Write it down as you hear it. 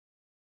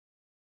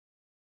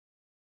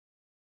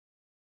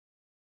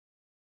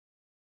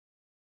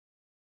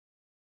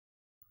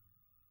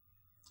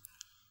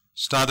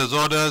Starters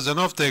orders and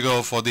off they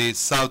go for the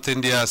South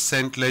India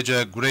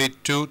St.Leger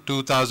Gr.2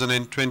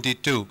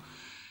 2022.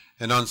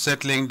 And on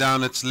settling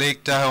down, it's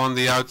Lake Tahoe on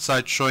the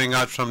outside, showing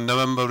out from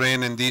November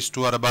Rain, and these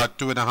two are about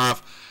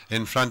 2.5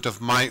 in front of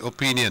My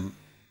Opinion.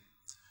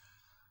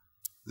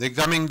 They're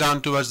coming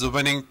down towards the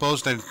winning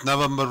post, and it's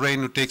November Rain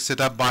who takes it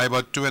up by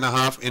about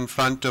 2.5 in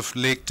front of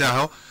Lake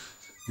Tahoe.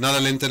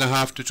 Another length and a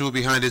half to 2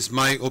 behind is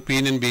My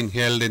Opinion, being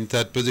held in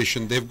third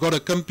position. They've got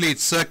a complete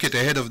circuit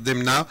ahead of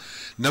them now.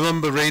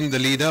 November Rain the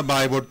leader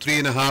by about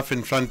 3.5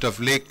 in front of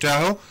Lake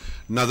Tahoe.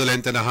 Another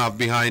length and a half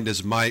behind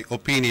is My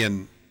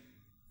Opinion.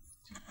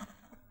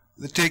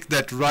 They take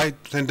that right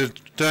and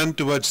turn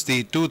towards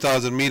the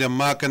 2,000 meter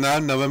marker now.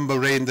 November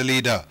Rain the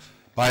leader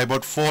by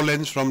about 4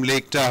 lengths from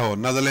Lake Tahoe.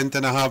 Another length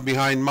and a half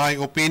behind My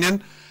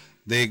Opinion.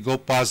 They go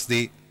past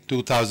the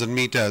 2,000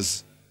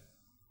 meters.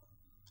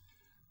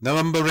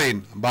 November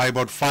Rain by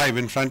about 5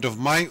 in front of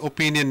My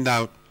Opinion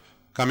now,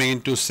 coming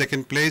into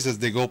second place as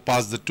they go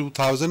past the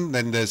 2,000.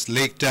 Then there's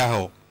Lake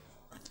Tahoe.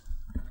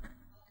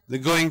 They're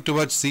going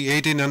towards the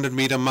 1,800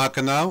 meter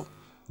marker now.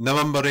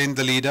 November Rain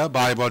the leader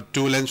by about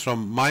 2 lengths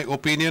from My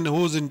Opinion,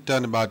 who's in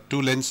turn about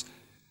 2 lengths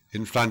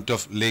in front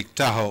of Lake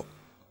Tahoe.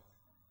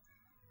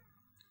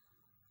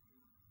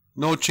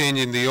 No change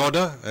in the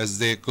order as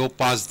they go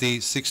past the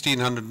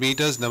 1,600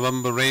 meters.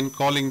 November Rain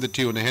calling the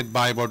tune, ahead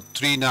by about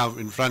 3 now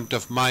in front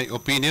of My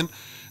Opinion.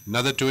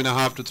 Another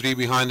 2.5 to 3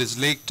 behind is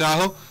Lake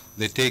Tahoe.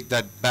 They take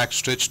that back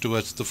stretch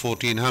towards the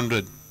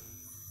 1,400.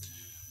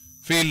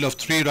 Field of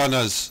 3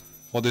 runners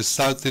for the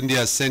South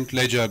India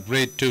St.Leger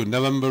Gr.2.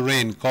 November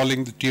Rain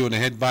calling the tune,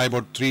 ahead by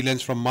about 3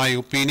 lengths from My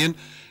Opinion.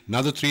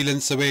 Another 3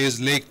 lengths away is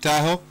Lake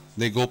Tahoe.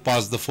 They go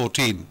past the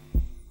 14.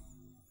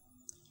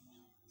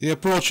 They're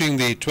approaching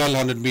the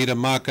 1,200 meter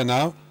marker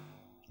now.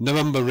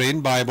 November Rain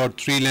by about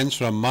 3 lengths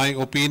from My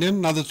Opinion.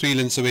 Another 3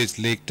 lengths away is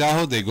Lake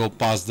Tahoe. They go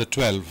past the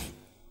 12.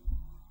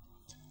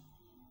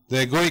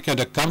 They're going at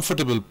a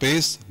comfortable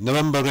pace.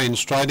 November Rain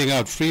striding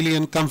out freely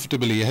and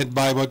comfortably, ahead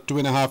by about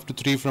 2.5 to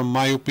 3 from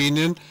My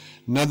Opinion.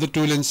 Another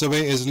 2 lengths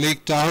away is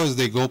Lake Tahoe as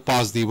they go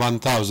past the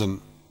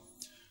 1,000.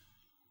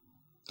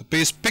 The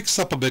pace picks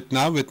up a bit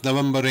now with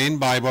November Rain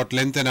by about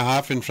length and a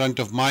half in front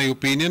of My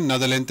Opinion.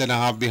 Another length and a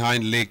half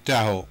behind Lake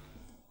Tahoe.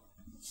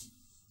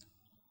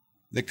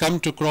 They come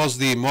to cross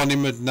the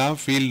monument now,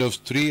 field of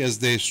 3 as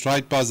they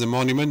stride past the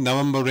monument.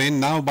 November Rain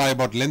now by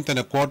about length and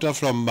a quarter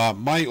from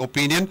My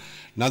Opinion.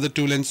 Another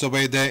 2 lengths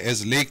away there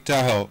is Lake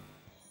Tahoe.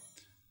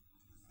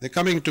 They're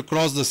coming to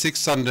cross the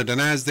 600, and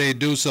as they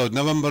do so,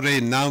 November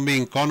Rain now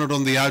being cornered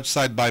on the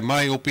outside by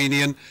My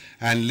Opinion,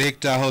 and Lake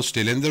Tahoe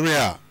still in the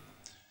rear.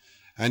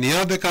 And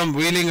here they come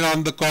wheeling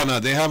around the corner.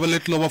 They have a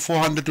little over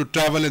 400 to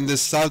travel in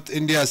this South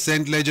India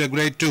St.Leger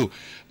Gr.2.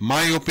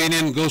 My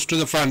Opinion goes to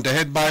the front,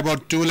 ahead by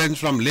about 2 lengths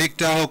from Lake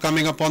Tahoe,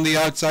 coming up on the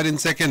outside in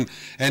second,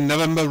 and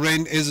November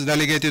Rain is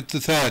relegated to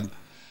third.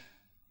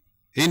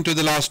 Into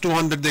the last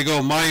 200 they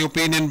go. My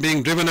Opinion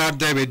being driven out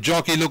there with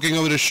jockey looking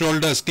over his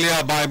shoulders,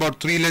 clear by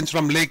about 3 lengths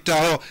from Lake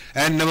Tahoe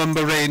and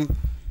November Rain.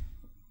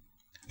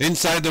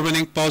 Inside the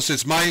winning post,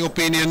 it's My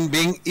Opinion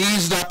being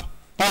eased up,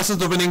 passes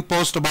the winning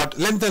post about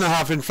length and a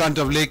half in front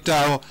of Lake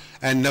Tahoe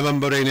and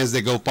November Rain as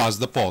they go past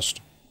the post.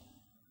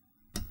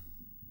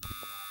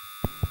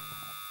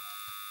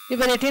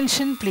 Your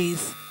attention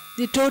please.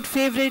 The tote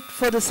favourite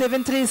for the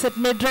 7th race at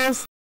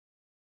Madras